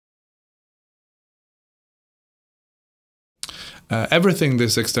Everything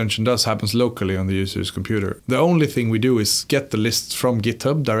this extension does happens locally on the user's computer. The only thing we do is get the lists from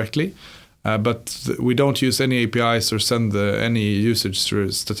GitHub directly, but we don't use any APIs or send any usage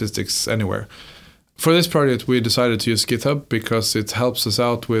through statistics anywhere. For this project, we decided to use GitHub because it helps us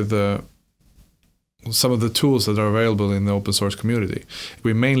out with some of the tools that are available in the open source community.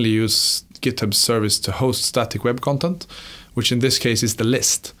 We mainly use GitHub's service to host static web content, which in this case is the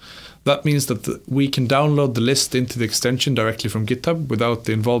list. That means that we can download the list into the extension directly from GitHub without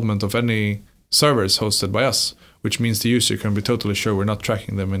the involvement of any servers hosted by us, which means the user can be totally sure we're not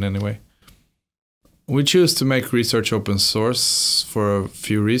tracking them in any way. We choose to make research open source for a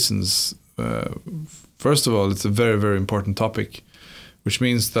few reasons. First of all, it's a very, very important topic, which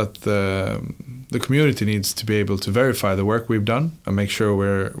means that the community needs to be able to verify the work we've done and make sure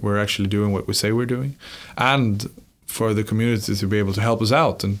we're actually doing what we say we're doing, and for the community to be able to help us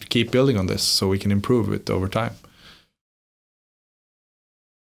out and keep building on this so we can improve it over time.